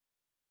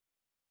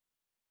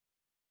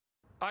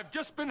I've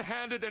just been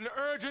handed an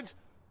urgent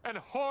and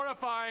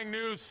horrifying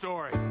news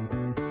story.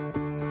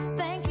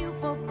 Thank you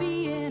for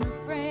being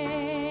a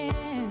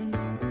friend.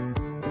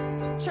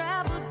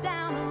 Travel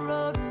down the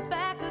road and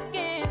back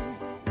again.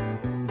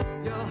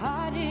 Your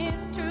heart is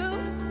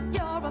true.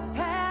 You're a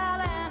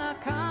pal and a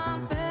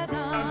confidant.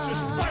 I'm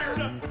just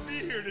fired up to be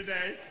here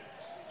today.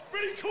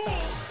 Pretty cool.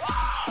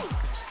 Woo!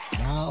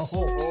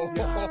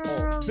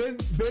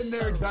 Been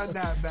there, done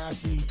that,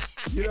 Mackie.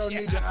 You don't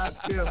need to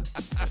ask him.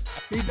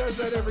 He does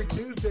that every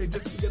Tuesday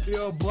just to get the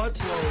old blood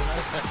flowing.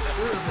 I'm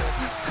sure of it.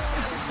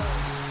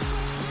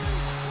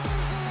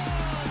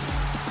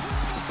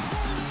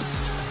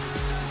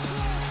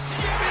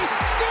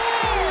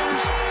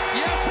 Scores!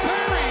 Yes,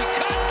 Perry,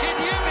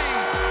 Kotkaniemi,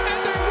 and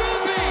there will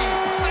be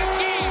a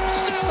Game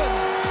 7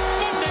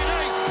 Monday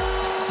night.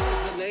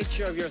 What's the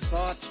nature of your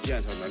thoughts,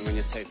 gentlemen, when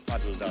you say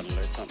fuddle-duddle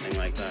or something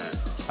like that?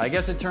 I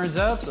guess it turns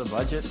out the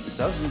budget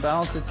doesn't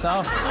balance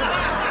itself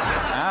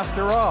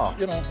after all.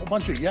 You know, a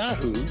bunch of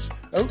yahoos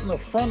out in the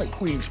front of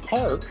Queen's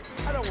Park.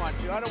 I don't want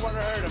to. I don't want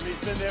to hurt him. He's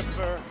been there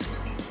for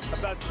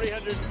about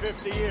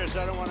 350 years.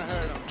 I don't want to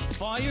hurt him.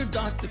 Fire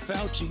Dr.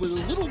 Fauci with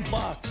a little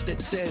box that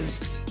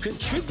says,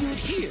 contribute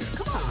here.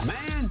 Come on,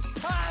 man.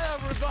 Hi,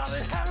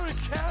 everybody. Harry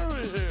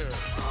Carey here.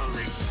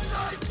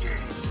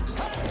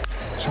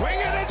 Swing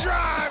it and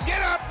drive.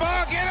 Get up,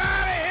 ball. Get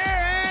out of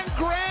here. And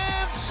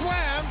grand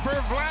slam for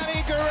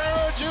Vladdy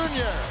Guerrero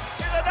Jr.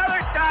 Here's another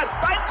shot.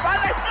 Right by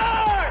the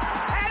sword.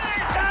 And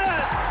he's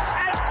done.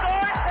 And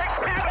sword to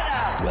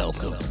Canada.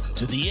 Welcome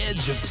to the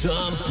edge of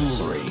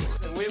tomfoolery.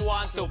 We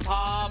want to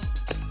pump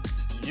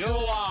you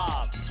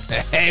up.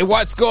 Hey,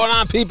 what's going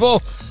on,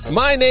 people?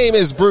 My name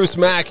is Bruce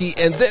Mackey,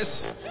 and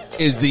this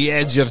is the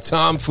Edge of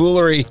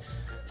Tomfoolery,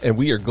 and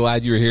we are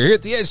glad you're here. Here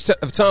at the Edge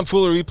of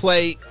Tomfoolery,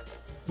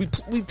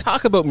 we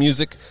talk about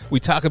music, we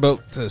talk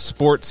about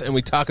sports, and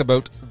we talk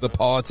about the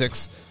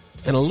politics,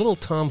 and a little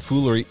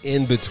tomfoolery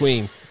in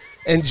between.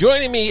 And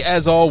joining me,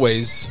 as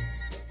always,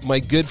 my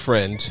good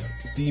friend,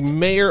 the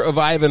mayor of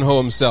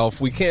Ivanhoe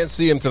himself. We can't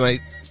see him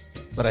tonight,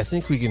 but I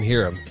think we can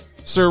hear him.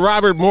 Sir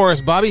Robert Morris.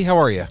 Bobby, how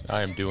are you?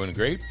 I'm doing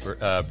great.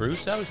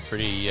 Bruce, that was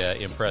pretty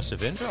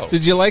impressive intro.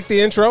 Did you like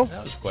the intro?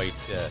 That was quite,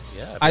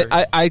 yeah.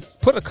 I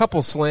put a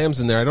couple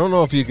slams in there. I don't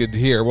know if you could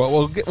hear.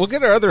 Well, we'll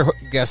get our other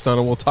guest on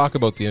and we'll talk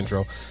about the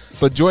intro.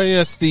 But joining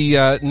us,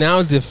 the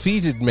now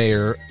defeated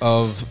mayor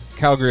of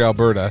Calgary,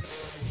 Alberta.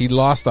 He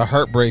lost a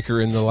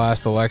heartbreaker in the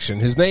last election.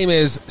 His name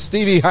is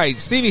Stevie Height.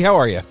 Stevie, how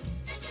are you?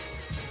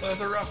 Well,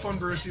 it's a rough one,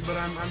 Brucey, but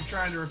I'm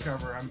trying to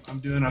recover. I'm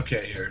doing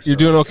okay here. So. You're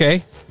doing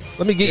okay?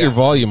 Let me get your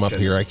volume up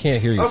here. I can't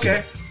hear you.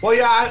 Okay. Well,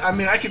 yeah, I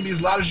mean, I can be as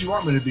loud as you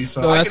want me to be,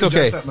 so I can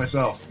adjust that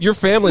myself. Your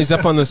family's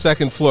up on the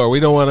second floor. We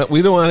don't want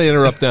to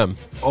interrupt them.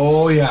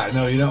 Oh yeah,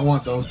 no, you don't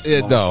want those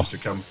monsters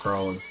to come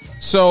crawling.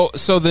 So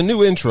the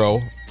new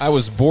intro. I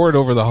was bored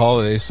over the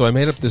holidays, so I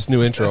made up this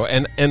new intro,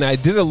 and I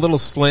did a little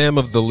slam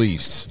of the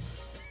Leafs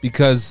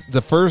because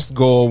the first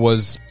goal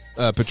was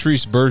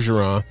Patrice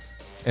Bergeron.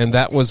 And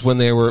that was when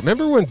they were.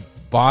 Remember when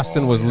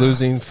Boston was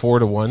losing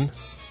 4-1?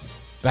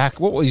 Back,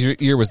 what was your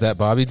year? Was that,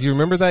 Bobby? Do you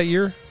remember that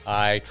year?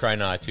 I try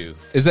not to.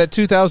 Is that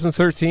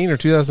 2013 or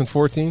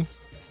 2014?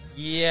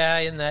 Yeah,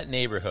 in that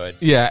neighborhood.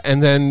 Yeah,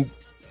 and then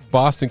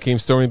Boston came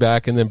storming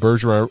back, and then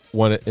Bergeron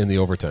won it in the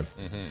overtime.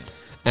 Mm-hmm.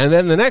 And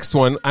then the next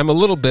one, I'm a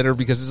little bitter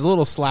because it's a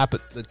little slap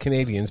at the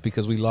Canadians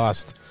because we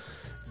lost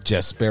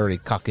Jesperi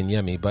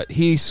Kotkaniemi, but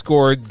he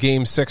scored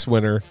Game 6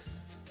 winner.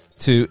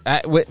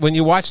 When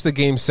you watch the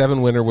Game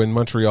 7 winner when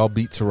Montreal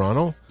beat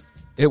Toronto,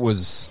 it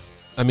was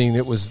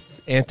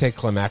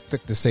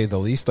anticlimactic to say the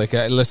least. Like,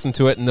 I listened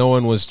to it, and no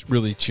one was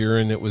really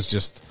cheering. It was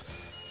just,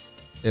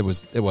 it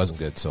wasn't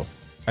good. So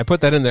I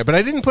put that in there, but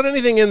I didn't put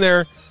anything in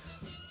there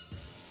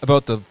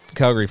about the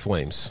Calgary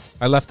Flames.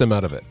 I left them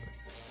out of it.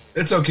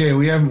 It's okay.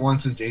 We haven't won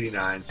since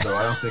 '89, so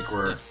I don't think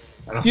we're.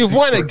 You've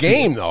won a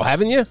game though,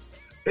 haven't you?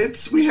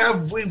 We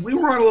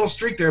were on a little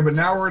streak there, but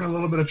now we're in a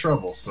little bit of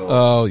trouble. So.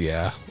 Oh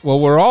yeah. Well,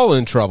 we're all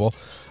in trouble.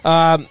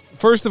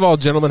 First of all,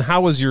 gentlemen,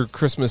 how was your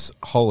Christmas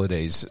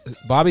holidays?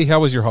 Bobby,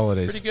 how was your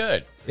holidays? Pretty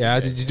good. Yeah.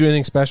 Did you do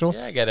anything special?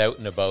 Yeah, I got out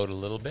and about a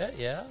little bit.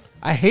 Yeah.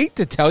 I hate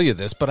to tell you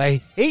this, but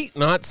I hate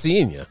not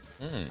seeing you.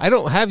 I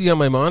don't have you on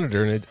my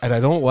monitor, and I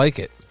don't like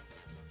it.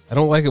 I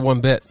don't like it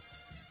one bit.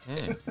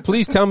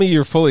 Please tell me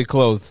you're fully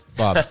clothed,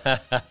 Bob.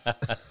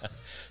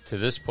 To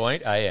this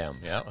point, I am.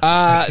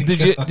 Yeah.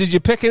 Did you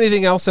pick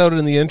anything else out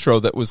in the intro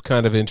that was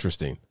kind of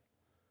interesting?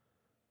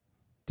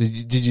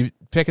 Did you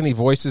pick any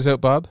voices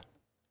out, Bob?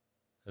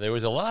 There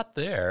was a lot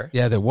there.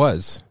 Yeah, there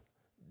was.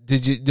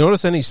 Did you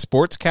notice any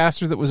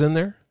sportscaster that was in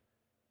there?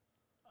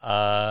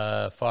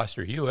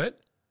 Foster Hewitt.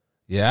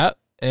 Yeah,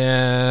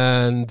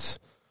 and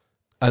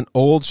an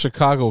old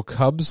Chicago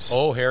Cubs.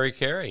 Oh, Harry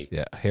Carey.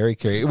 Yeah, Harry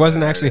Carey. It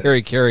wasn't actually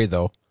Harry Carey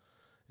though.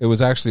 It was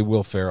actually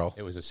Will Ferrell.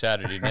 It was a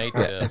Saturday night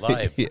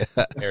live. Yeah.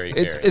 Harry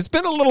Carey. It's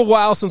been a little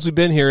while since we've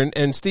been here,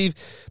 and Steve,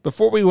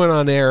 before we went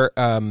on air,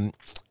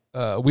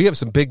 we have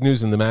some big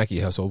news in the Mackey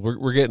household.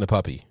 We're getting a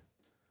puppy.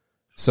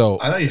 So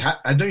I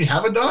know you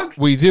have a dog.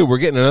 We do. We're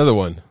getting another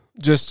one.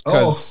 Just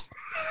because.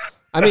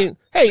 I mean,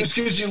 hey, just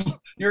because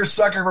You're a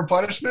sucker for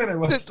punishment, or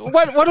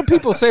what do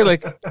people say?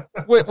 Like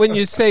when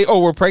you say,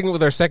 "Oh, we're pregnant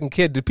with our second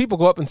kid," do people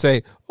go up and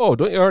say, "Oh,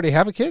 don't you already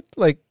have a kid?"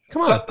 Like,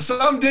 come on.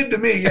 Some did to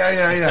me.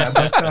 Yeah.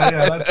 But,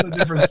 that's a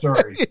different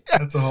story. Yeah.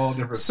 That's a whole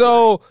different story.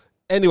 So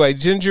anyway,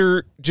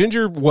 Ginger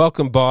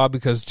welcomed Bob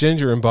because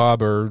Ginger and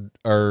Bob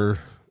are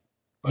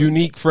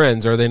unique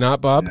friends, are they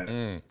not, Bob?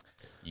 Yeah.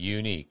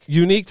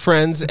 Unique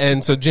friends,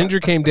 and so Ginger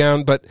came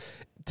down, but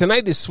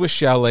tonight is Swiss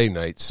Chalet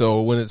night.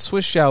 So when it's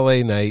Swiss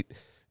Chalet night,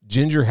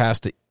 Ginger has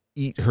to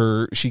eat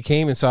her. She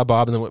came and saw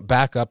Bob and then went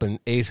back up and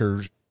ate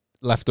her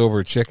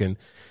leftover chicken,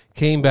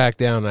 came back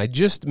down. And I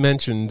just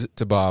mentioned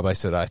to Bob, I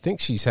said, I think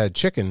she's had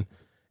chicken.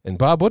 And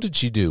Bob, what did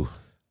she do?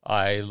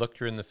 I looked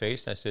her in the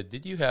face and I said,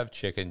 did you have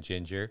chicken,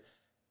 Ginger?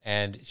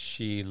 And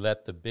she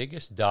let the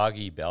biggest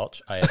doggy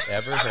belch I have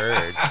ever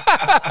heard.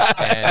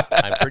 And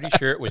I'm pretty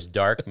sure it was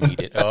dark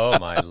meat. Oh,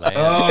 my land.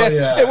 Oh,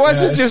 yeah. It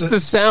wasn't just the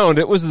sound.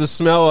 It was the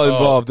smell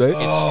involved. Right?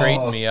 It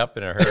straightened me up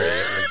in a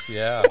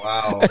hurry.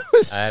 Wow.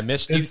 I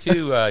missed you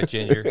too,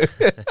 Ginger.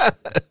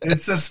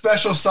 It's a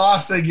special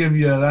sauce they give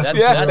you. That's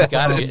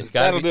got to be. It's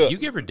got to be. You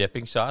give her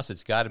dipping sauce,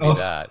 it's got to be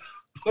that.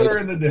 Put her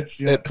in the dish.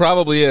 Yeah. It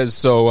probably is.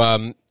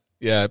 So,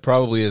 yeah, it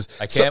probably is.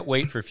 I can't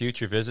wait for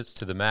future visits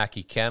to the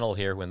Mackey kennel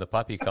here. When the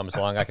puppy comes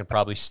along, I can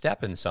probably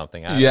step in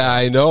something.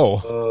 I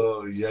know.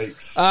 Oh,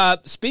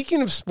 yikes.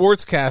 Speaking of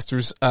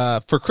sportscasters,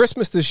 for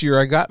Christmas this year,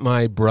 I got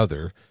my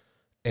brother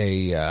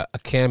a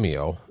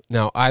cameo.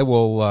 Now, I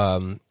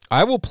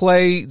will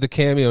play the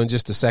cameo in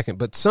just a second,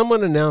 but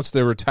someone announced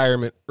their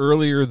retirement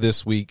earlier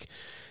this week,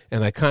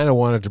 and I kind of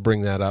wanted to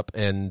bring that up,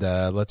 and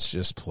let's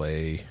just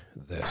play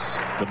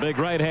this. The big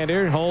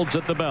right-hander holds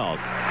at the belt.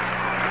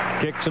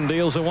 Kicks and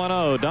deals a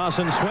 1-0.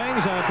 Dawson swings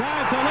a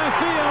drive to left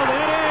field.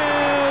 It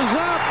is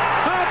up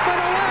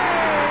and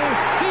away.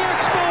 The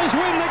Expos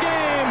win the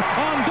game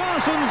on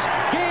Dawson's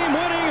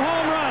game-winning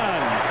home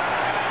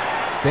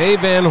run. Dave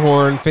Van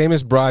Horn,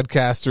 famous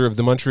broadcaster of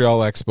the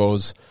Montreal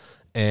Expos,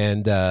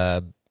 and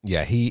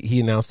he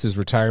announced his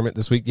retirement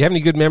this week. Do you have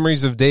any good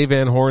memories of Dave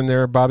Van Horn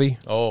there, Bobby?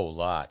 Oh,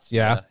 lots.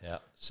 Yeah.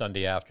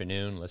 Sunday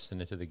afternoon,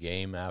 listening to the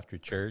game after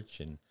church,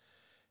 and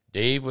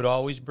Dave would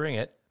always bring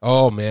it.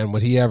 Oh, man,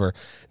 would he ever.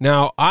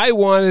 Now, I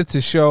wanted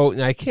to show,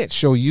 I can't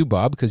show you,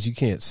 Bob, because you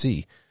can't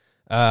see,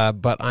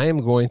 but I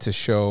am going to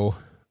show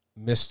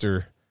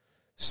Mr.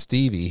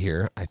 Stevie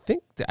here. I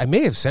think I may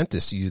have sent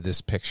this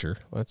picture.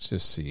 Let's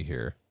just see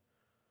here.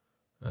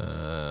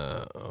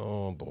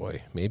 Oh,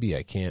 boy, maybe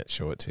I can't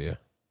show it to you.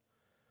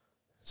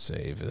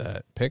 Save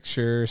that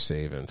picture,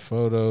 save in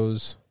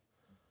photos.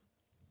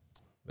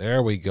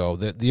 There we go.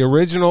 The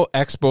original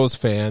Expos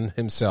fan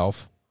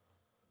himself.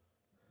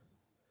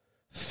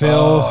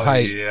 Phil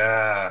Height.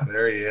 Yeah,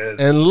 there he is.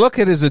 And look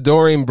at his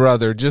adoring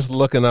brother just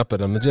looking up at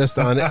him, just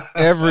on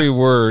every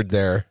word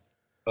there.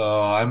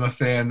 Oh, I'm a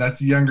fan. That's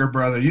the younger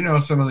brother. You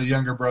know some of the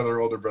younger brother,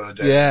 older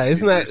brother. Yeah,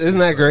 isn't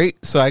that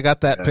great? So I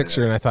got that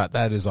picture, and I thought,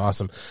 that is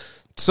awesome.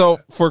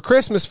 So for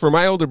Christmas, for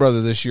my older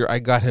brother this year, I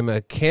got him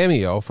a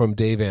cameo from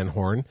Dave Van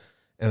Horn,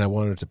 and I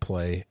wanted to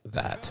play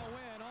that.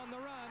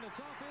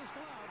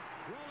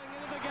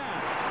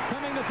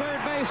 Coming to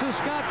third base is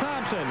Scott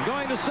Thompson.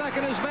 Going to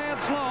second is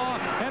Vance Law,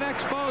 and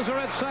Expos are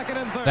at second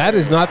and third. That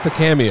is not the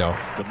cameo.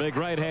 The big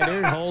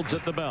right-hander holds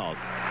at the belt.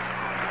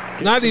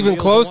 Not even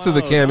close to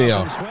the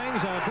cameo.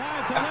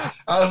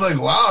 I was like,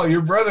 wow,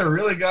 your brother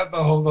really got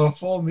the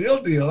full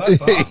meal deal.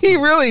 That's awesome. He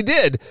really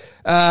did.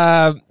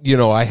 I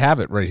have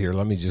it right here.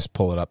 Let me just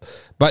pull it up.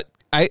 But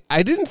I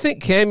didn't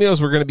think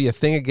cameos were going to be a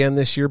thing again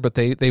this year, but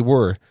they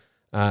were.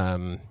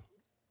 And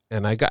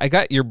I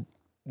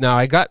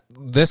got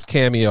this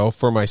cameo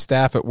for my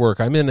staff at work.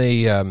 I'm in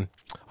a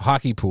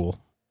hockey pool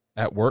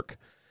at work,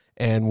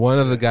 and one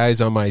of the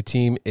guys on my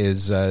team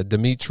is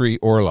Dmitry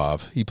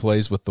Orlov. He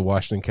plays with the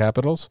Washington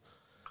Capitals.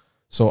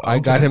 So I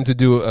got him to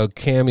do a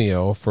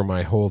cameo for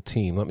my whole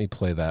team. Let me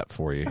play that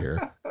for you here.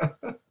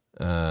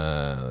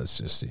 Let's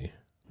just see.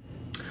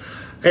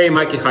 Hey,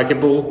 Mikey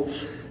Hockeypool,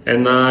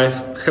 and I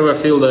have a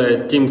feel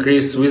that Team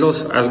Chris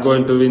Weasels is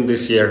going to win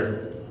this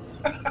year.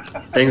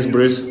 Thanks,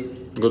 Bruce.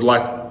 Good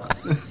luck.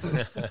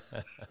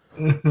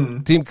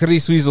 Team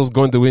Chris Weasel's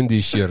going to win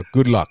this year.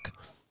 Good luck.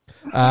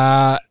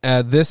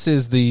 This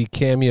is the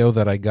cameo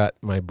that I got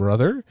my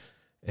brother.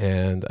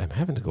 And I'm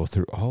having to go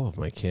through all of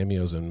my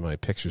cameos and my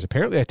pictures.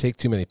 Apparently, I take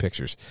too many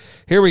pictures.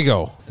 Here we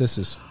go. This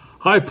is...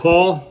 Hi,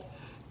 Paul.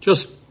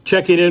 Just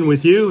checking in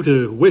with you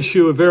to wish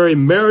you a very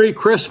Merry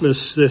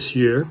Christmas this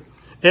year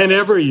and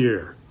every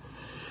year.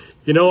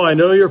 You know, I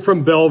know you're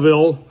from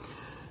Belleville.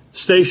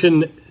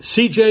 Station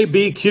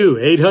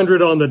CJBQ,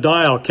 800 on the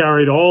dial,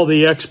 carried all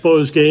the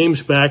Expos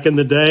games back in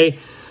the day.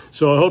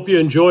 So I hope you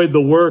enjoyed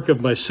the work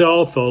of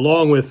myself,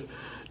 along with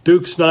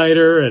Duke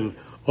Snyder and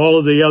all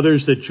of the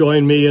others that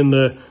joined me in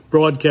the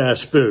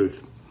broadcast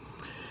booth.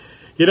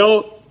 You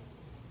know,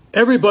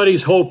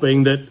 everybody's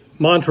hoping that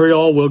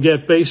Montreal will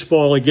get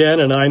baseball again,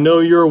 and I know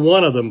you're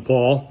one of them,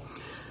 Paul.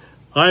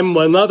 I'm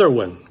another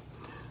one.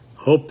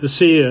 Hope to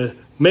see a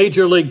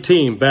major league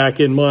team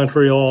back in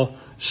Montreal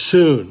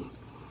soon.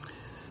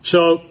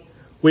 So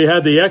We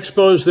had the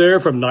Expos there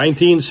from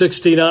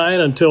 1969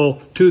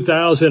 until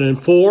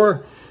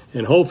 2004,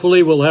 and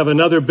hopefully we'll have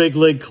another big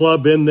league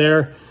club in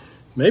there.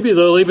 Maybe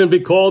they'll even be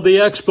called the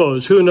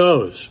Expos. Who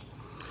knows?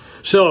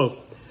 So,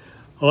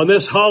 on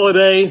this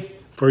holiday,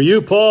 for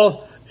you,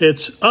 Paul,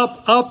 it's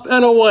up, up,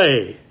 and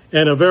away,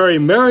 and a very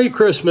Merry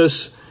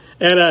Christmas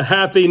and a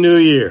Happy New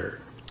Year.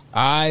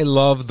 I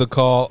love the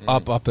call,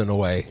 up, up, and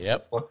away.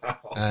 Yep.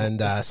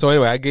 And so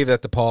anyway, I gave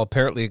that to Paul.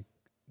 Apparently it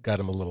got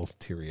him a little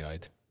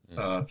teary-eyed.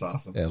 Oh, that's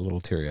awesome. Yeah, a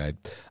little teary-eyed.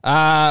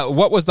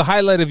 What was the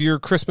highlight of your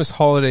Christmas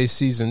holiday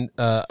season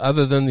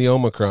other than the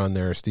Omicron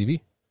there,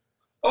 Stevie?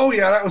 Oh,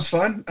 yeah, that was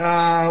fun.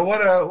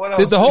 What else?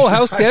 Did the whole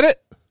house get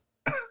it?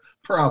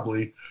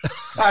 Probably.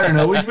 I don't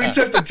know. We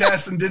took the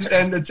test and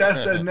the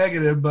test said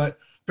negative, but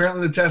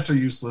apparently the tests are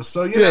useless.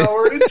 So,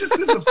 it just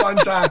is a fun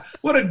time.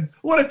 What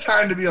a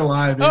time to be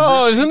alive.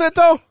 Oh, isn't it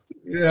though?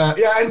 Yeah.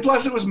 And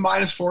plus it was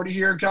minus 40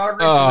 here in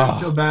Calgary, so I didn't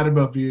feel bad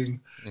about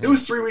being. It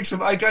was 3 weeks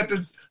I got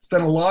to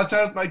spend a lot of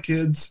time with my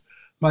kids.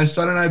 My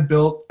son and I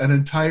built an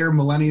entire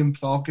Millennium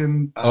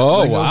Falcon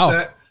Lego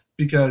set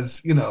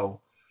because,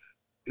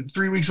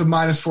 3 weeks of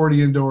minus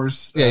 40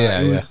 indoors.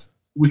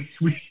 We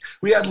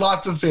had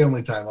lots of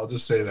family time. I'll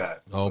just say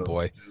that. Oh, so,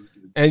 boy.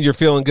 And you're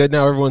feeling good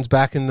now? Everyone's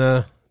back in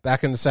the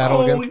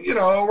saddle again?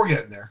 We're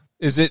getting there.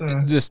 Is it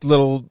just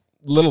little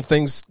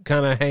things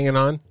kind of hanging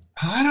on?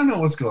 I don't know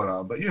what's going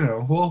on, but,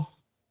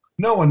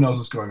 no one knows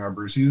what's going on,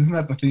 Brucey. Isn't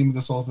that the theme of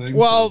this whole thing?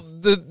 Well,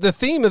 the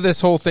theme of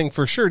this whole thing,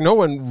 for sure, no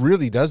one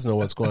really does know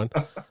what's going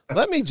on.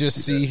 Let me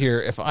just see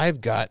here if I've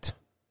got...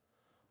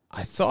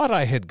 I thought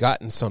I had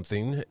gotten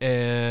something,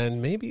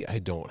 and maybe I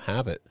don't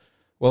have it.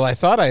 Well, I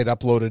thought I had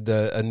uploaded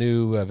a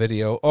new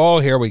video. Oh,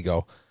 here we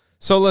go.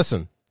 So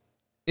listen,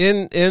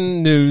 in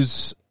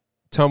news,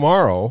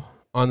 tomorrow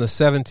on the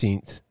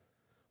 17th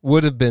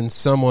would have been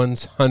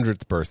someone's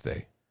 100th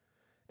birthday.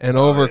 And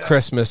over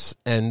Christmas,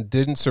 and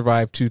didn't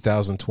survive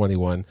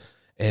 2021,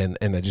 and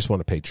I just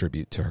want to pay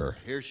tribute to her.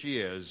 Here she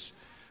is,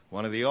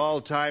 one of the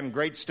all-time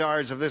great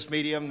stars of this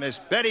medium, Miss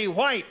Betty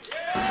White.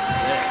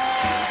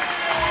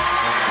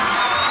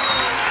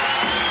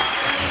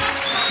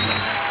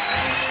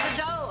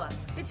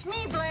 It's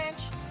me,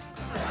 Blanche.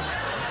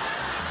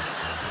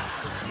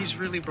 He's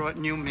really brought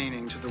new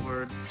meaning to the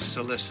word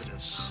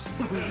solicitous.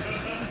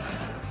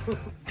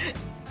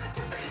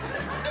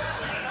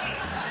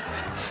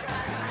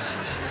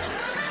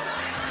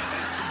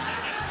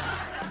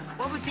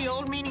 What was the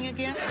old meaning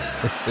again?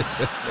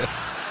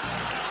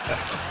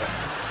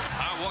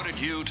 I wanted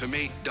you to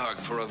meet Doug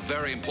for a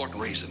very important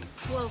reason.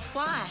 Well,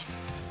 why?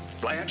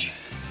 Blanche,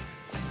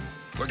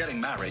 we're getting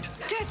married.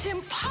 That's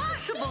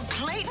impossible.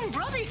 Clayton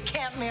brothers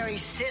can't marry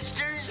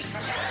sisters.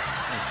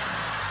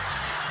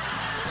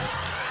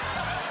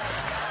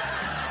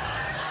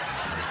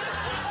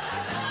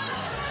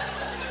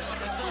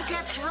 Oh,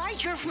 that's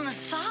right. You're from the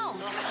South.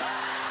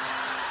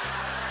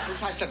 This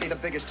has to be the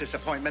biggest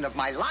disappointment of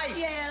my life.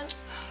 Yes.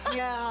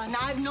 Yeah, and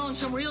I've known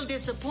some real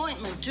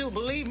disappointment, too,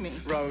 believe me.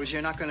 Rose,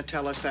 you're not going to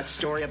tell us that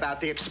story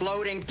about the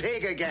exploding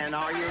pig again,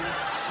 are you?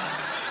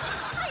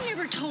 I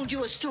never told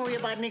you a story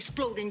about an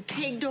exploding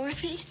pig,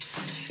 Dorothy.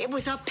 It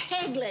was a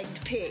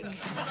peg-legged pig.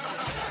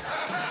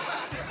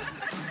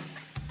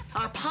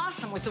 Our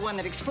possum was the one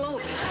that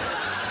exploded.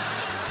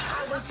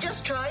 I was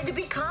just trying to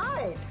be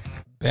kind.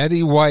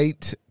 Betty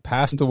White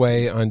passed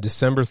away on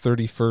December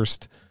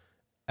 31st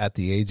at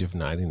the age of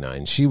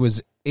 99. She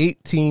was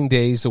 17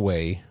 days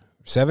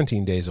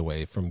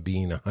away from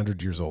being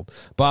 100 years old.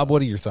 Bob,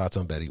 what are your thoughts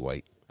on Betty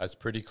White? That's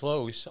pretty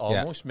close.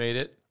 Almost made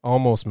it.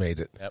 Almost made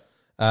it. Yep.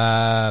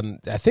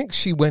 I think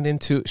she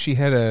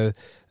had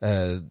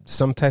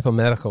some type of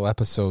medical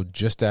episode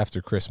just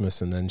after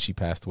Christmas, and then she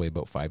passed away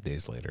about 5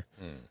 days later.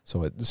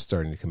 So it's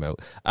starting to come out.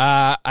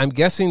 I'm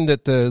guessing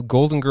that the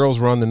Golden Girls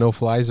were on the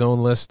no-fly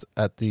zone list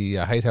at the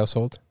Height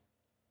household.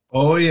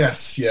 Oh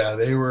yes, yeah,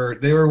 they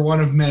were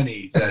one of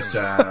many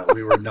that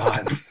we were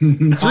not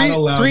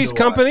allowed. Three's to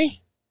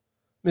Company,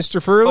 watch.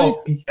 Mr.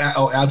 Furley.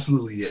 Oh,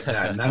 absolutely.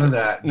 Yeah, none of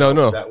that.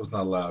 No, that was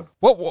not allowed.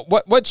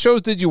 What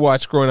shows did you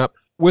watch growing up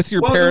with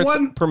your parents'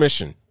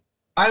 permission?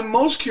 I'm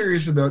most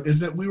curious about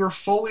is that we were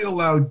fully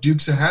allowed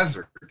Dukes of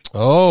Hazzard.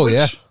 Oh, which,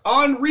 yeah.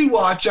 On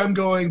rewatch, I'm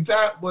going,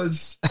 that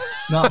was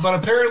not. But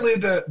apparently,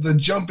 the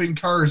jumping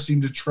cars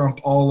seem to trump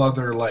all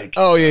other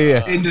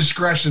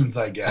indiscretions,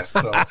 I guess.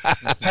 So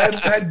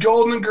had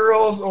Golden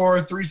Girls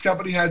or Three's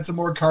Company had some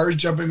more cars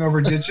jumping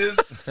over ditches,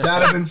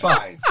 that'd have been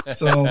fine.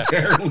 So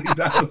apparently,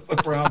 that was the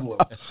problem.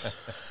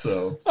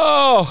 So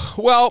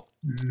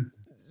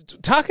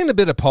talking a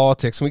bit of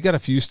politics, and we got a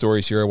few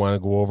stories here I want to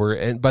go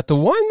over, but the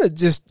one that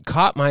just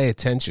caught my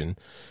attention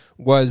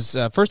was,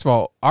 first of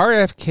all,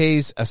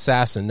 RFK's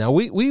assassin. Now,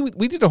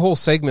 we did a whole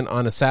segment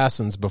on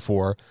assassins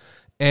before,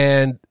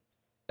 and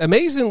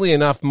amazingly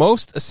enough,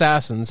 most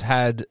assassins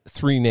had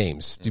three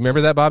names. Do you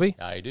remember that, Bobby?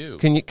 I do.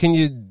 Can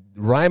you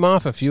rhyme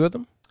off a few of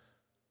them?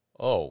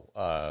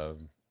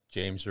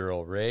 James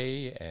Earl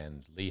Ray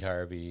and Lee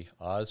Harvey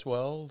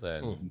Oswald,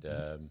 and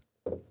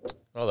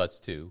that's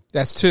two.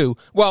 That's two.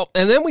 Well,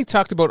 and then we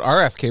talked about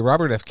RFK,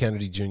 Robert F.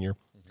 Kennedy Jr.,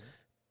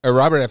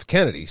 Robert F.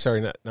 Kennedy.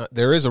 Sorry, not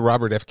there is a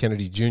Robert F.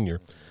 Kennedy Jr.,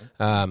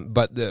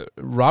 but the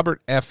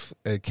Robert F.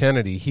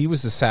 Kennedy, he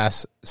was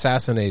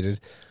assassinated,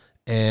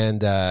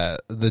 and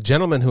the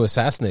gentleman who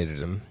assassinated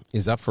him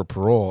is up for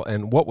parole.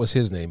 And what was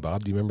his name,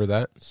 Bob? Do you remember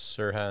that?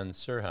 Sirhan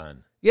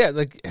Sirhan. Yeah,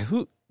 like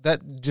who?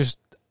 That just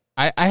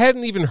I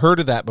hadn't even heard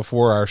of that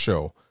before our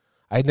show.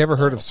 I'd never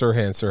heard of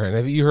Sirhan Sirhan.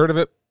 Have you heard of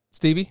it,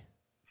 Stevie?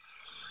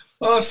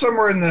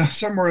 Somewhere in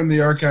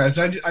the archives.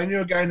 I knew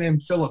a guy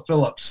named Philip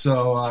Phillips.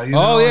 So I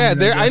know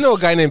a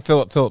guy named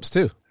Philip Phillips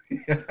too.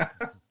 Yeah.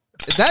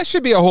 That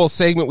should be a whole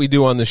segment we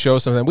do on the show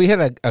sometime. We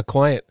had a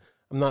client.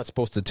 I'm not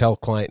supposed to tell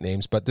client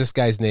names, but this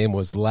guy's name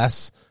was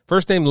Les.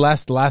 First name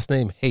Les, last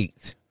name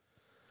Hate.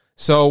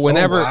 So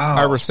whenever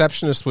our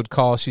receptionist would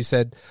call, she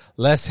said,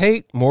 "Less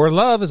hate, more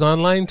love" is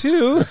online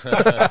too.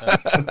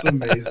 That's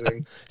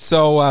amazing.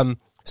 So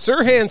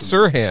Sirhan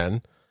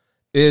Sirhan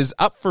is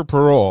up for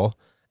parole.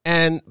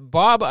 And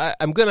Bob,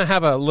 I'm going to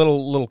have a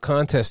little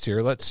contest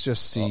here. Let's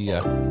just see.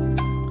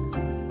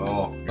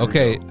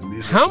 Okay,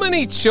 how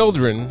many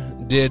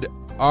children did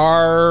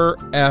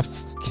RFK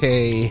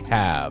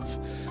have?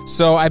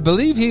 So I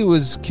believe he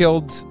was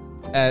killed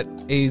at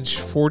age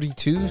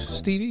 42,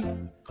 Stevie?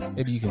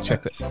 Maybe you can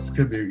check that.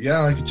 Could be.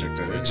 Yeah, I can check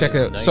that out. Check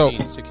it out. So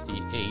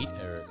 1968.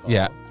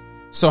 Yeah.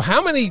 So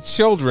how many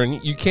children?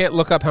 You can't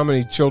look up how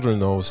many children,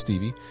 though,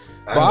 Stevie.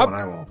 Bob?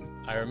 I won't.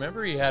 I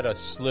remember he had a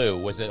slew.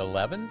 Was it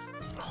 11?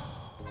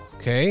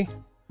 Okay.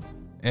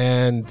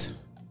 And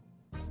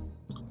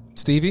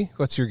Stevie,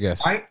 what's your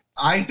guess?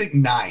 I think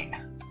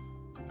 9.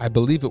 I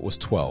believe it was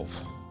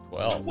 12.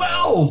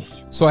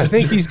 12. So I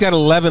think he's got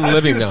 11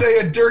 living now. I was going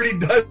to say a dirty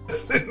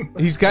dozen.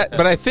 He's got,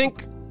 but I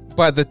think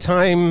by the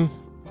time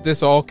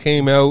this all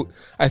came out,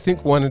 I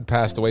think one had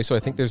passed away. So I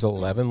think there's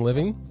 11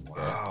 living.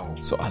 Wow.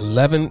 So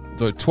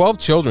 12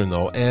 children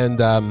though. And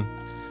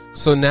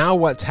so now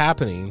what's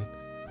happening?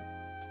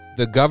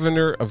 The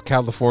governor of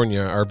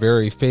California, our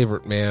very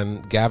favorite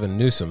man, Gavin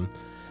Newsom,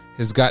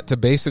 has got to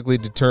basically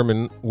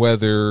determine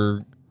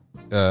whether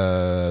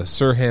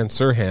Sirhan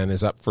Sirhan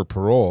is up for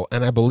parole,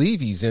 and I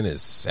believe he's in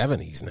his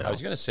 70s now. I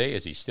was going to say,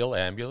 is he still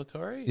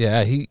ambulatory?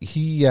 Yeah,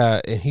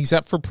 he's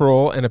up for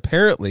parole, and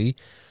apparently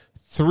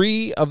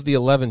 3 of the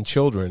 11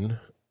 children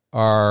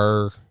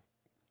are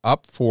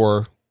up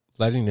for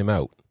letting him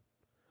out,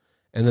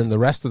 and then the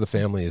rest of the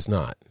family is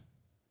not.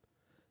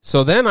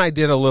 So then I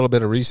did a little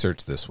bit of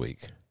research this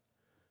week,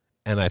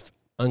 and I've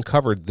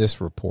uncovered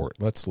this report.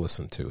 Let's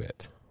listen to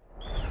it.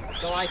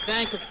 So I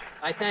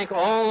thank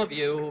all of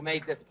you who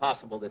made this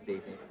possible this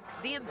evening.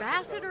 The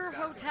Ambassador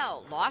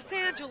Hotel, Los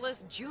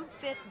Angeles, June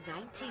 5th,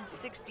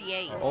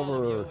 1968.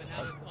 Over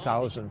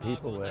 1,000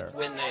 people there.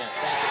 Win there.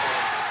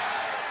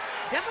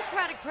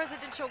 Democratic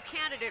presidential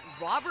candidate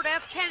Robert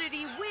F.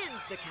 Kennedy wins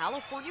the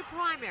California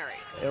primary.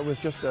 It was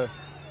just a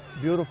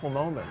beautiful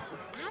moment.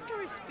 After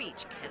his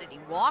speech, Kennedy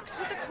walks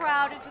with the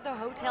crowd into the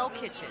hotel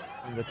kitchen.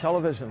 And the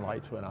television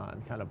lights went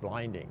on, kind of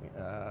blinding.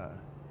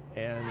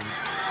 And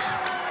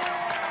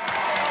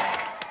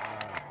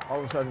all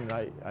of a sudden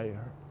I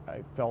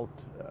felt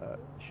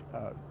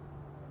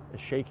a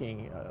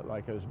shaking,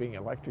 like I was being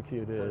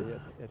electrocuted.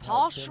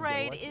 Paul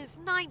Schrade is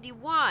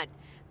 91.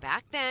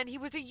 Back then, he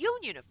was a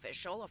union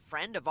official, a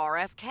friend of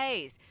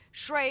RFK's.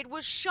 Schrade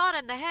was shot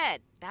in the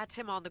head. That's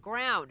him on the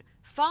ground.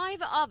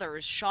 5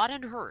 others shot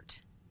and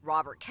hurt.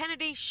 Robert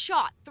Kennedy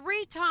shot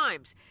 3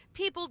 times.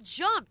 People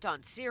jumped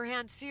on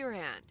Sirhan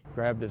Sirhan.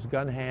 Grabbed his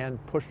gun hand,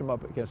 pushed him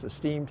up against a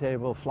steam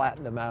table,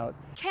 flattened him out.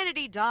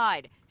 Kennedy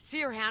died.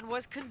 Sirhan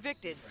was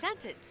convicted,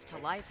 sentenced to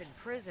life in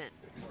prison.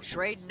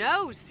 Schrade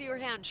knows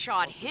Sirhan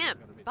shot him,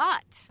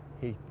 but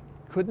he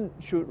couldn't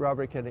shoot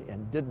Robert Kennedy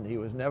and didn't. He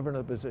was never in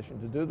a position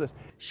to do this.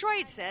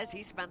 Schrade says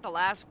he spent the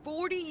last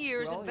 40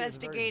 years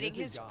investigating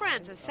his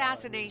friend's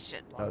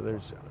assassination.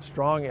 There's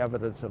strong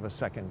evidence of a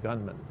second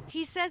gunman.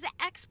 He says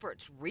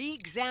experts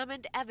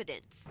re-examined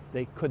evidence.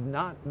 They could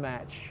not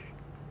match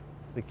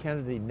the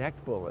Kennedy neck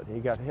bullet.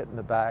 He got hit in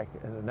the back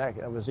and the neck.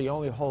 It was the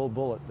only whole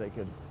bullet they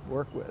could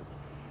work with.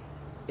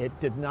 It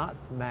did not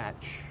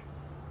match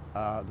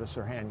the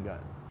Sirhan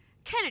gun.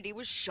 Kennedy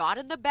was shot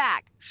in the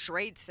back.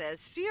 Schrade says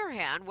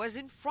Sirhan was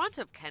in front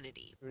of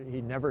Kennedy. He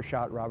never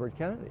shot Robert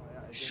Kennedy.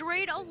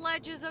 Schrade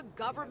alleges a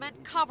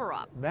government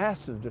cover-up.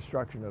 Massive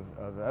destruction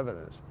of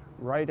evidence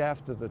right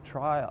after the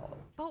trial.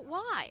 But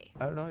why?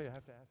 I don't know. You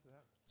have to ask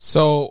that.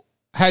 So,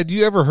 had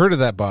you ever heard of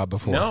that, Bob,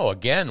 before? No,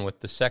 again, with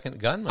the second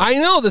gunman. I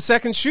know, the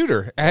second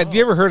shooter. Had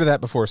you ever heard of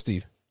that before,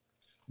 Steve?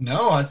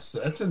 No,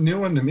 that's a new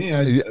one to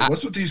me.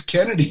 What's with these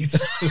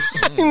Kennedys?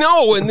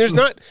 No, and there's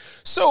not.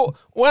 So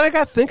when I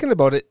got thinking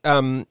about it,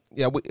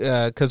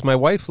 because my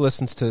wife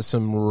listens to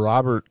some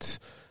Robert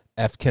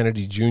F.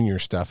 Kennedy Jr.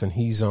 stuff, and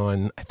he's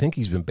on. I think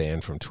he's been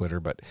banned from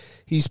Twitter, but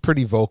he's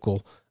pretty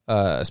vocal,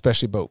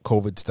 especially about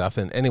COVID stuff.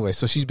 And anyway,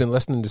 so she's been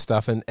listening to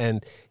stuff,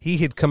 and he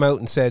had come out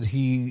and said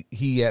he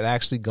had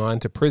actually gone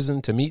to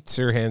prison to meet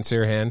Sirhan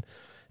Sirhan,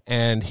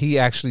 and he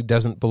actually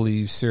doesn't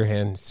believe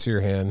Sirhan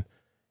Sirhan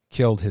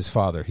killed his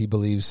father. He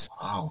believes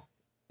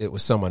it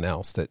was someone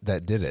else that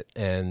did it.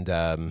 And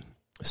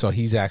So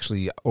he's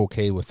actually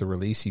okay with the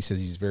release. He says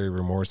he's very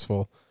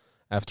remorseful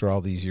after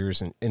all these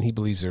years, and he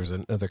believes there's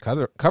another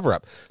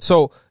cover-up.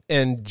 So,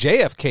 and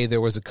JFK,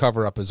 there was a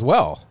cover-up as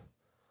well.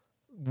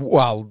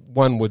 Well,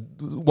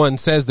 one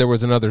says there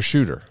was another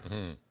shooter.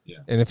 Mm-hmm. Yeah.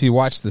 And if you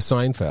watch the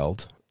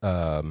Seinfeld,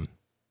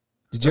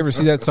 did you ever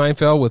see that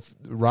Seinfeld with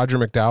Roger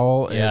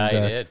McDowell and I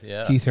did,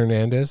 yeah. Keith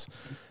Hernandez?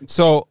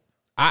 So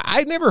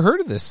I'd never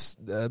heard of this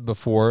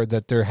before,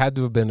 that there had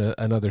to have been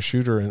another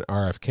shooter in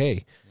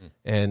RFK.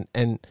 And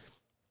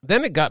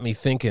then it got me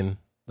thinking,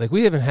 like,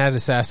 we haven't had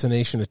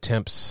assassination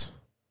attempts.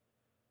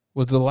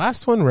 Was the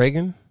last one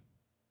Reagan?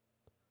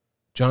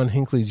 John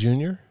Hinckley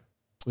Jr.?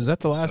 Was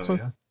that the last one?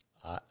 Yeah.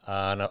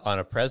 On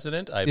a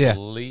president, I Yeah.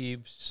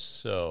 believe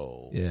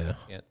so. Yeah.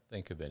 I can't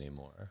think of any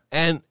more.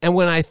 And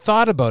when I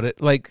thought about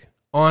it, like,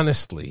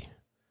 honestly,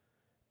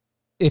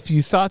 if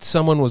you thought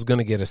someone was going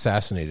to get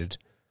assassinated,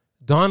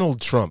 Donald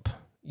Trump,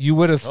 you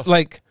would have,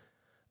 like,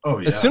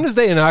 as soon as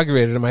they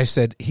inaugurated him, I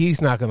said,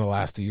 he's not going to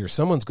last a year.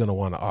 Someone's going to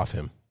want to off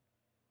him.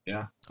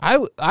 Yeah.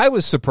 I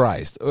was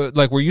surprised.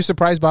 Like, were you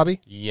surprised,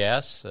 Bobby?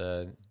 Yes,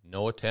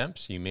 no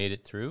attempts. You made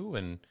it through,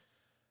 and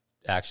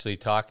actually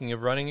talking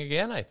of running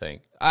again, I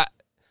think.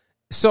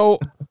 So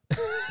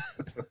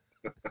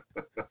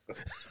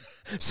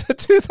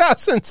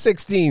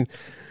 2016,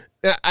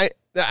 I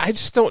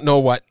just don't know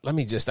what. I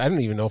don't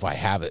even know if I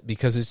have it,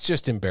 because it's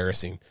just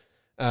embarrassing.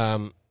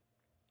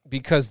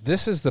 Because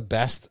this is the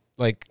best.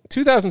 Like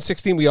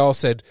 2016, we all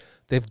said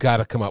they've got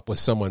to come up with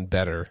someone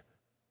better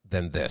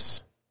than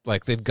this.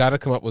 Like, they've got to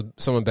come up with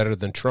someone better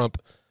than Trump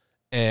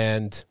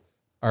and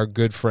our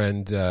good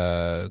friend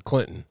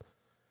Clinton,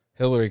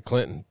 Hillary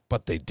Clinton.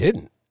 But they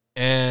didn't.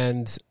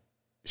 And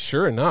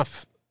sure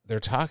enough, they're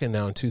talking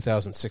now in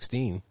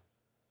 2016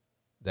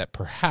 that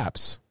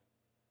perhaps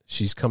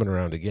she's coming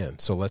around again.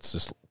 So let's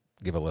just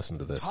give a listen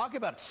to this. Talk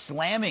about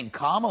slamming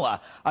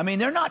Kamala. I mean,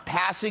 they're not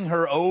passing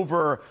her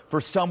over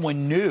for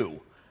someone new.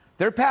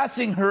 They're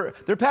passing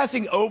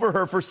over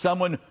her for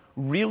someone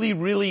really,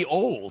 really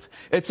old.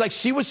 It's like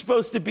she was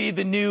supposed to be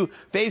the new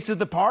face of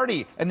the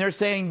party, and they're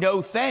saying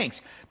no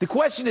thanks. The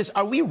question is,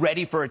 are we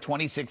ready for a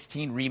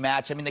 2016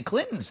 rematch? I mean, the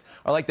Clintons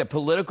are like the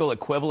political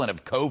equivalent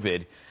of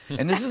COVID,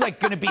 and this is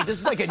like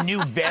a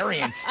new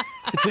variant.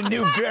 It's a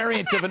new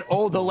variant of an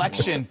old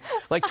election.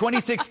 Like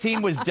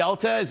 2016 was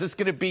Delta. Is this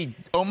going to be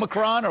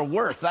Omicron or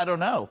worse? I don't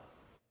know.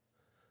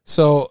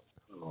 So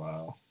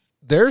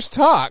there's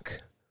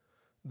talk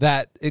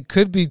that it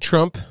could be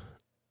Trump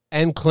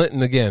and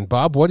Clinton again.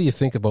 Bob, what do you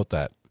think about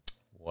that?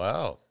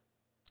 Wow.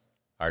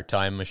 Our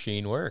time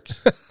machine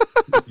works.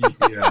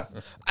 Yeah.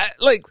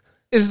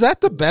 Is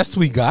that the best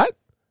we got?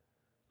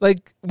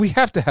 Like, we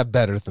have to have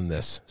better than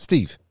this.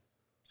 Steve?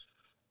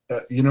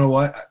 You know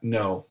what?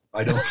 No,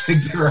 I don't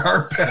think there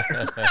are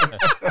better.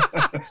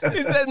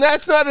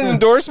 That's not an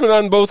endorsement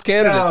on both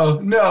candidates.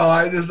 No,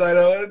 I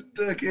don't.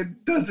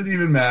 It doesn't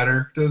even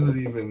matter.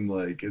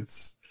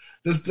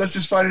 Let's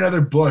just find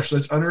another Bush.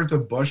 Let's unearth a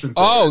Bush. And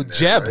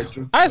Jeb. Right?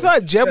 I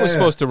thought Jeb was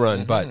supposed to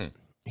run, but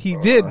he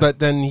did. But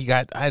then he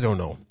got, I don't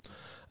know.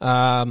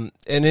 And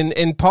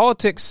in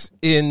politics,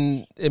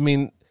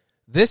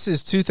 this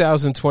is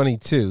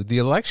 2022. The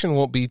election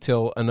won't be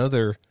till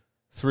another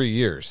 3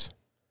 years.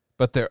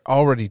 But they're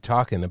already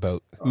talking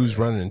about who's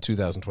running in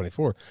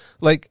 2024.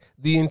 Like,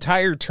 the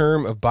entire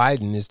term of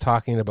Biden is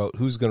talking about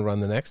who's going to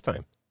run the next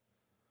time.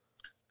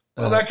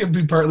 Well, that could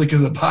be partly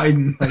because of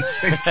Biden, I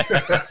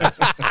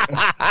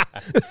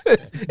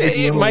think.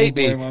 It might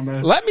be.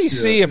 Let me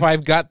see if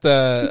I've got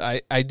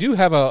I do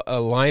have a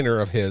liner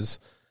of his.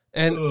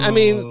 And, I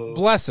mean,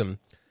 bless him.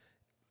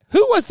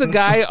 Who was the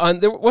guy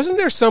wasn't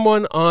there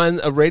someone on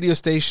a radio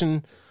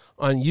station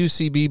on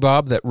UCB,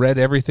 Bob, that read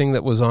everything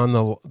that was on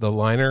the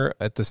liner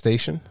at the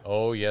station?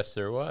 Oh, yes,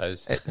 there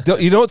was.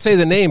 You don't say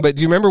the name, but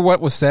do you remember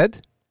what was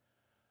said?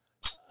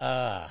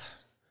 It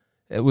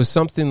was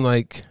something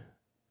like,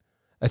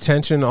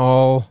 attention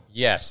all...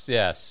 Yes,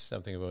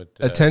 something about...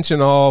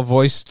 attention all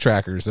voice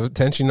trackers.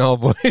 Attention all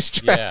voice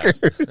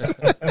trackers. Yes.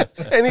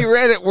 And he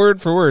read it word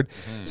for word.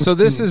 Mm-hmm. So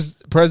this is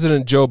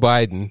President Joe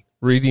Biden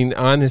reading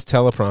on his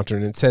teleprompter,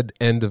 and it said,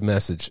 end of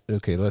message.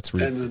 Okay, let's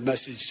read. And the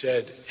message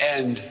said,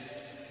 end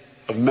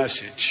of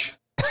message.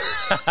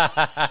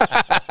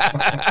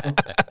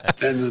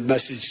 And the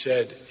message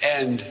said,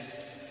 end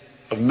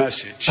of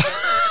message.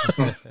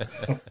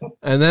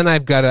 And then I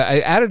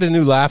added a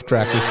new laugh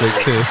track this week,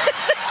 too.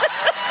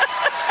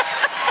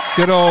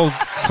 Good old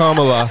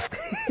Kamala.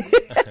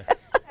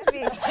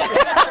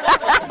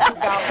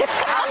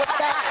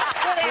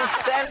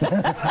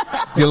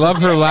 Do you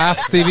love her laugh,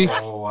 Stevie?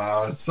 Oh,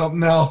 wow. It's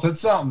something else. It's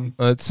something.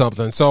 It's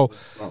something. So,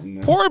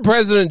 poor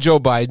President Joe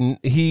Biden,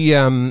 he's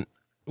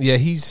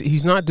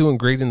not doing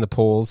great in the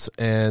polls,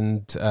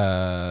 and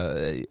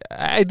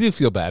I do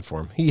feel bad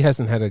for him. He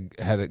hasn't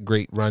had a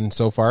great run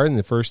so far in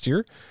the first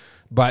year,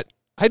 but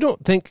I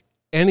don't think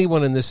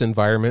anyone in this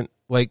environment,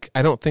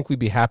 I don't think we'd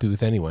be happy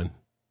with anyone.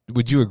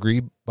 Would you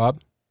agree,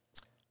 Bob?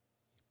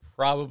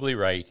 Probably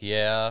right.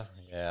 Yeah.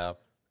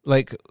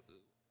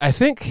 I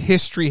think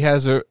history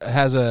has a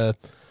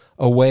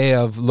a way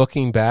of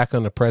looking back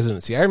on the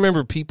presidency. I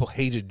remember people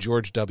hated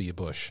George W.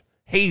 Bush,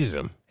 hated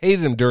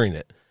him during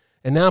it.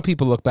 And now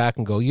people look back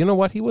and go, you know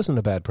what? He wasn't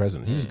a bad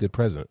president. He was a good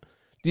president.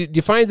 Do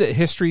you find that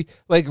history,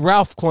 like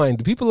Ralph Klein,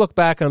 do people look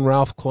back on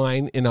Ralph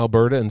Klein in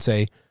Alberta and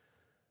say,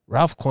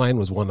 Ralph Klein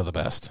was one of the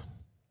best?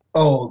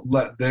 Oh,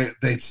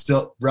 they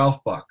still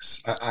Ralph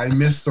Bucks. I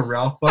miss the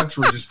Ralph Bucks.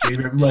 We just gave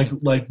him like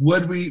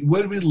would we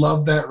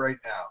love that right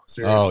now?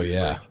 Seriously. Oh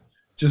yeah, like,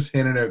 just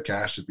handing out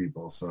cash to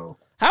people. So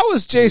how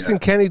is Jason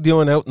Kenney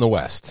doing out in the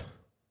West?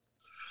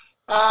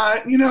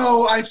 I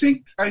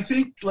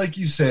think like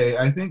you say,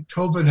 I think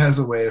COVID has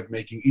a way of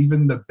making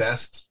even the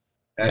best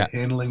at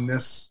handling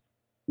this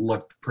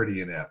look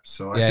pretty inept.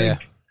 So I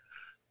think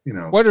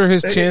what are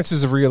his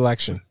chances of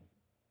re-election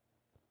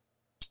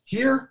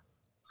here?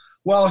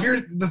 Well,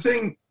 here's the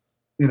thing,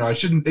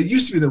 it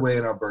used to be the way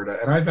in Alberta,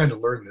 and I've had to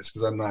learn this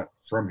because I'm not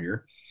from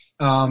here,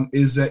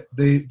 is that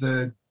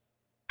the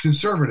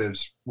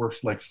Conservatives were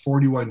like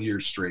 41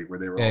 years straight where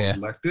they were all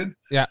elected.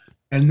 Yeah.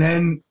 And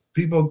then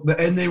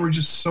they were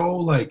just so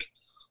like,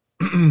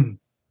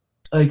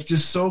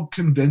 just so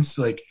convinced,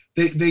 like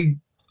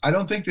I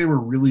don't think they were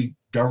really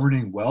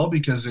governing well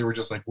because they were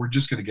just like, we're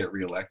just going to get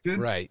reelected.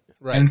 Right.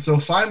 And so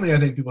finally, I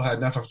think people had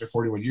enough after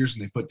 41 years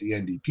and they put the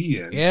NDP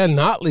in. Yeah,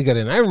 Notley got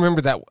in. I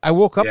remember that. I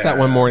woke up that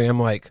one morning. I'm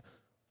like,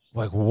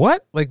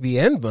 what? Like the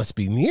end must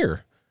be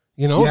near.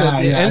 The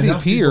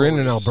NDP are in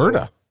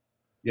Alberta.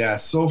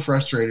 So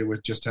frustrated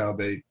with just how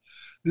they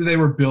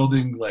were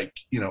building like,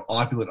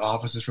 opulent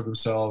offices for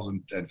themselves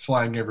and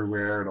flying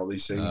everywhere and all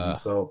these things.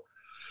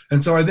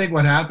 And so I think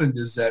what happened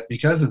is that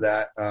because of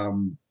that,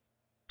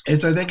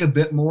 it's, I think, a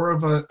bit more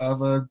of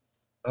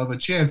a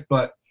chance,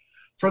 but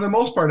for the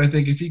most part, I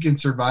think if he can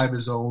survive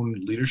his own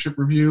leadership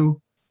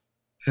review,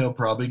 he'll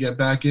probably get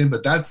back in.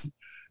 But that's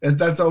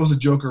always a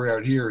joke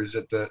around here is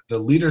that the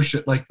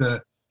leadership, like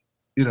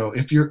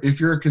if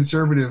you're a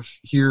conservative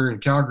here in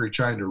Calgary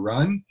trying to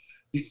run,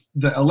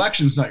 the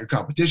election's not your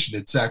competition.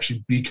 It's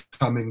actually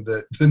becoming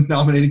the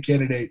nominated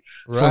candidate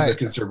for the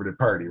Conservative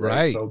Party,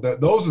 right? So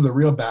those are the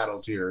real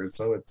battles here, and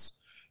so it's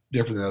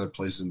different than other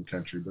places in the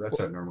country, but that's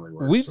how it normally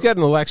works. We've got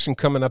an election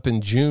coming up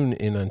in June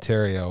in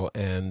Ontario,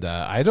 and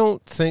I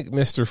don't think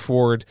Mr.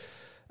 Ford,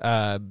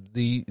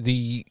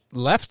 the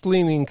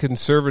left-leaning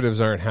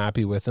Conservatives aren't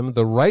happy with him.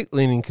 The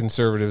right-leaning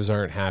Conservatives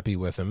aren't happy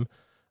with him.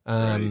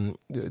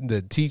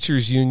 The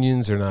teachers'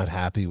 unions are not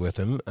happy with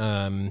him.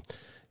 And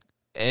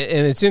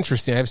it's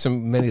interesting. I have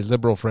many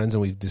liberal friends,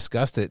 and we've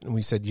discussed it, and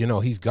we said,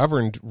 he's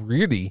governed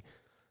really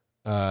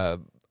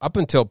up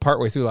until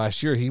partway through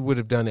last year. He would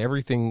have done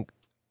everything.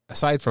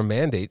 Aside from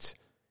mandates,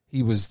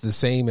 he was the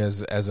same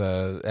as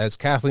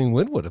Kathleen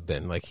Wynne would have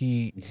been. Like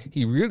he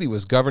really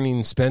was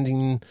governing,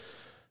 spending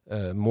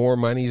more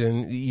money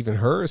than even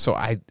her. So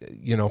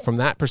from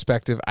that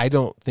perspective, I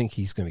don't think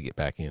he's going to get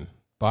back in.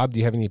 Bob, do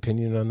you have any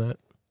opinion on that?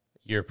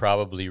 You're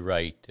probably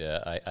right.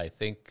 I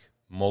think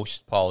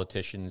most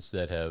politicians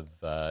that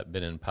have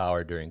been in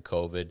power during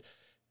COVID,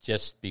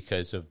 just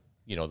because of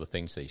the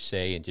things they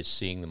say and just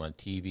seeing them on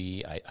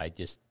TV, I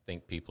just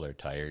think people are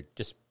tired.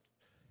 Just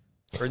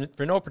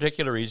for no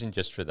particular reason,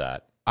 just for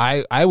that.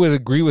 I would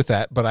agree with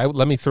that, but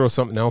let me throw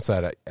something else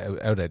out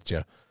at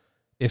you.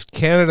 If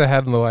Canada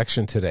had an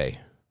election today,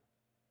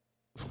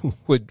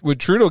 would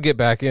Trudeau get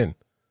back in?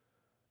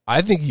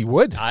 I think he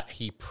would.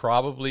 He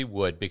probably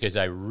would, because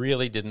I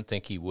really didn't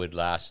think he would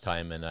last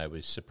time, and I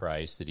was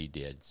surprised that he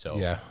did.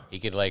 So he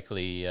could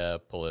likely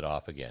pull it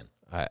off again.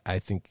 I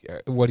think.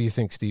 What do you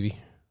think, Stevie?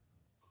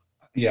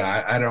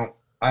 Yeah, I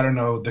don't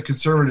know. The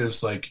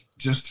Conservatives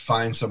just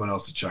find someone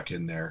else to chuck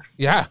in there.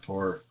 Yeah.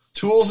 Poor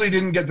Toolsy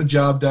didn't get the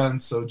job done,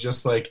 so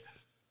just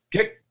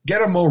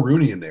get a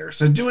Mulrooney in there.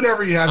 So do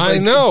whatever you have. I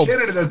know.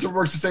 Canada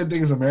works the same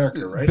thing as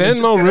America, right? Ben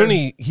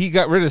Mulrooney, he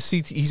got rid of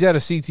he's out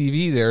of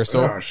CTV there,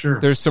 so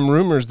there's some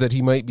rumors that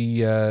he might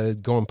be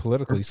going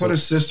politically. Put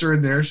his sister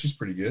in there. She's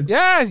pretty good.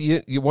 Yeah,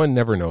 one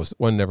never knows.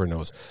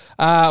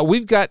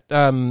 We've got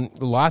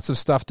lots of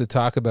stuff to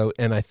talk about,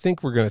 and I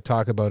think we're going to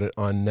talk about it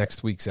on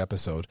next week's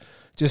episode,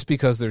 just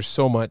because there's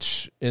so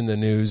much in the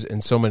news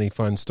and so many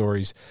fun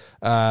stories.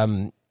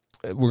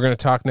 We're going to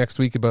talk next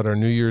week about our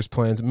New Year's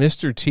plans.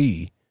 Mr.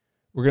 T,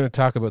 we're going to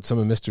talk about some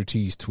of Mr.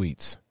 T's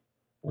tweets.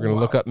 We're going to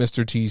look up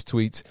Mr. T's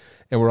tweets,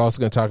 and we're also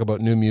going to talk about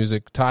new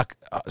music, talk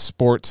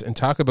sports, and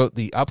talk about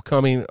the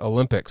upcoming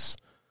Olympics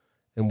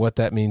and what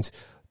that means.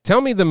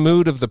 Tell me the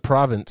mood of the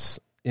province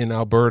in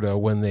Alberta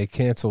when they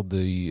canceled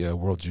the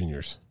World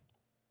Juniors.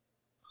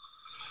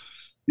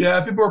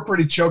 Yeah, people were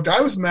pretty choked.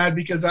 I was mad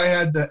because I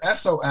had the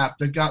Esso app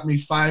that got me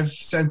 5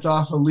 cents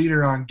off a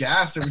liter on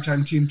gas every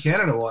time Team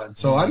Canada won.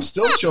 So I'm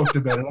still choked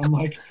about it. I'm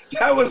like,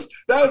 that was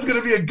going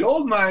to be a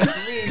gold mine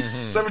for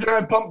me. So every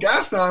time I pump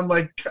gas now, I'm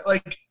like,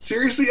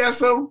 seriously,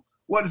 Esso?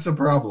 What is the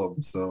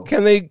problem? So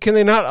can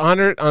they not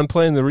honor it on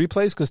playing the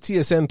replays? Because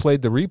TSN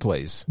played the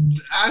replays.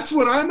 That's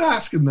what I'm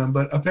asking them.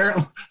 But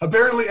apparently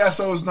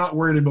Esso is not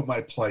worried about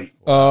my plight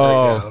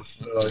right now.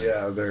 So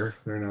yeah, they're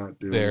not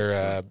doing it.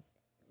 So.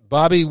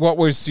 Bobby,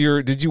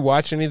 did you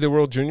watch any of the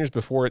World Juniors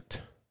before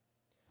it?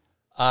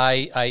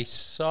 I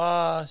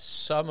saw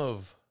some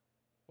of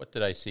what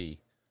did I see?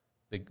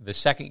 The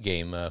second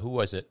game, who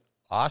was it?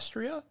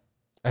 Austria?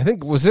 I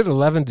think, was it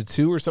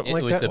 11-2 or something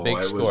like that? It was the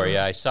big score,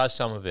 yeah. I saw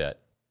some of it.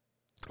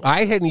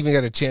 I hadn't even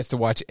got a chance to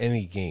watch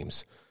any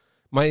games.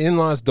 My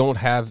in-laws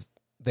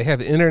they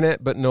have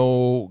internet but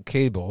no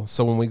cable.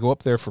 So when we go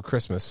up there for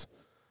Christmas,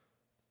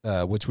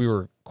 which we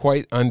were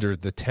quite under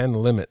the 10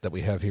 limit that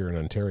we have here in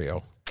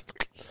Ontario.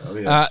 Oh,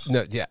 yes.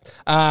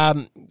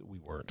 We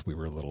weren't. We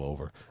were a little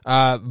over.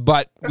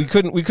 But we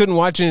couldn't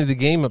watch any of the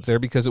game up there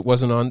because it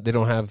wasn't on. They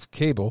don't have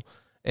cable,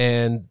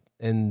 and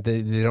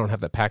they don't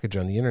have that package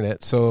on the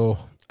internet. So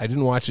I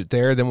didn't watch it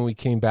there. Then when we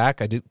came back,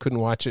 couldn't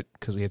watch it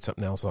because we had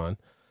something else on.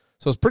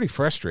 So it's pretty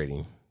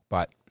frustrating.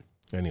 But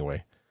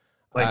anyway,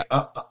 like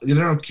up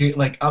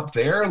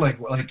there,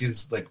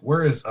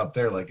 where is up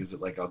there? Like, is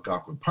it like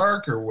Algonquin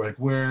Park or like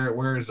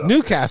where is up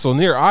Newcastle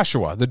near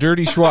Oshawa, the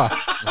dirty Schwa?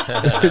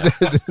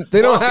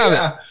 They don't have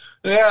it.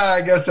 Yeah,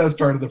 I guess that's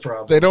part of the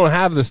problem. They don't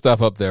have the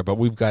stuff up there, but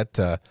we've got.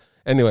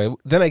 Anyway,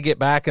 then I get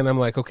back and I'm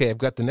like, okay, I've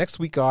got the next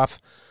week off.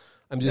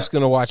 I'm just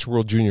going to watch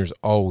World Juniors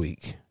all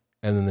week.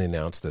 And then they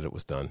announced that it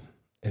was done.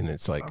 And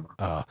it's like,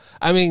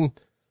 I mean,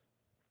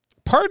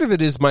 part of it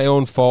is my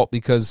own fault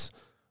because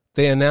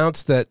they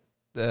announced that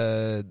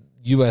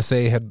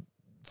USA had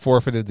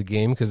forfeited the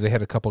game because they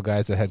had a couple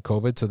guys that had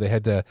COVID. So they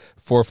had to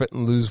forfeit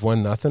and lose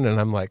 1-0. And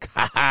I'm like,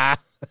 ha.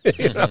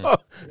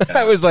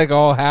 I was like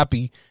all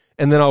happy.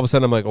 And then all of a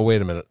sudden I'm like, oh,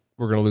 wait a minute.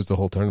 We're going to lose the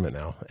whole tournament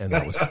now. And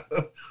that was...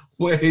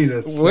 Wait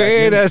a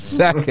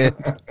second.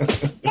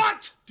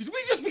 What? Did we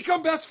just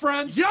become best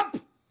friends? Yup.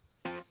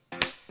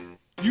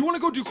 You want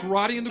to go do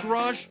karate in the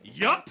garage?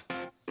 Yup.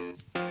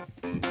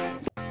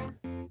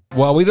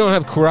 Well, we don't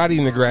have karate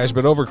in the garage,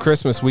 but over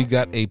Christmas we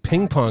got a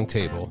ping pong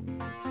table.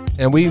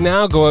 And we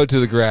now go out to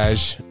the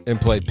garage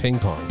and play ping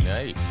pong.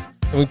 Nice.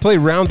 And we play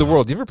Round the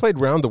World. You ever played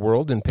Round the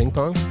World in ping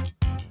pong?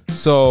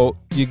 So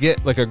you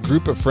get like a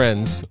group of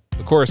friends.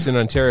 Of course, in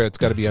Ontario, it's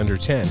got to be under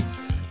 10.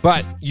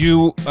 But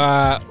you,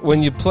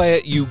 when you play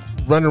it, you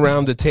run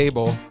around the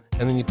table,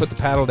 and then you put the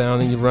paddle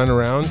down and you run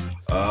around.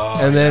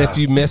 And then if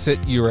you miss it,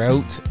 you're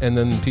out. And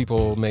then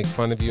people make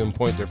fun of you and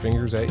point their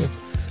fingers at you.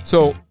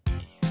 So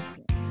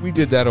we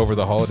did that over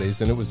the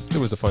holidays, and it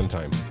was a fun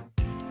time.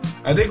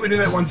 I think we did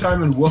that one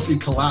time, and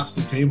Woofy collapsed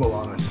the table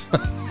on us.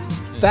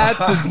 That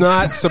does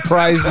not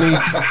surprise me.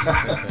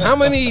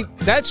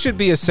 That should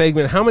be a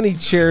segment. How many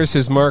chairs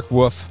has Mark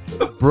Wolf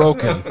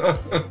broken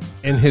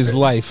in his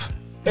life?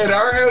 In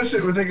our house,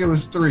 I think it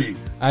was 3.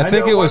 I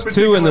think it was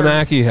 2 in the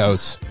Mackey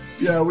house.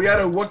 Yeah, we had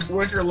a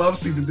wicker love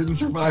seat that didn't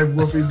survive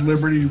Woofy's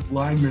Liberty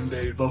lineman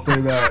days. I'll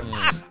say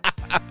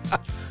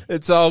that.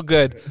 It's all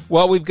good.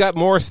 Well, we've got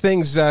more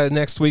things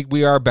next week.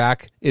 We are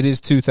back. It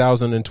is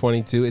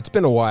 2022. It's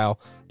been a while.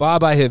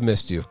 Bob, I have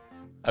missed you.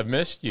 I've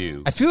missed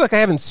you. I feel like I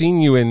haven't seen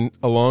you in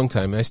a long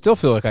time. I still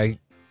feel like I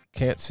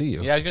can't see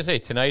you. Yeah, I was going to say,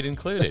 tonight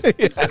included.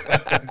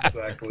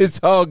 Exactly. It's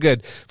all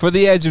good. For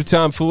the Edge of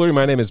Tomfoolery,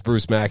 my name is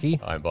Bruce Mackey.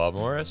 I'm Bob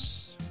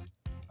Morris.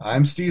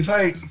 I'm Steve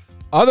Height.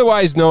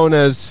 Otherwise known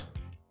as...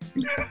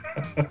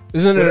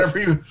 Isn't it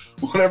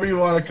whatever you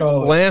want to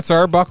call it? Lance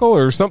Arbuckle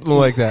or something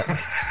like that.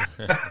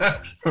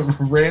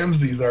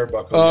 Ramses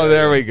Arbuckle. Oh,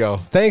 there we go.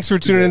 Thanks for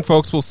tuning in,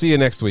 folks. We'll see you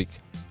next week.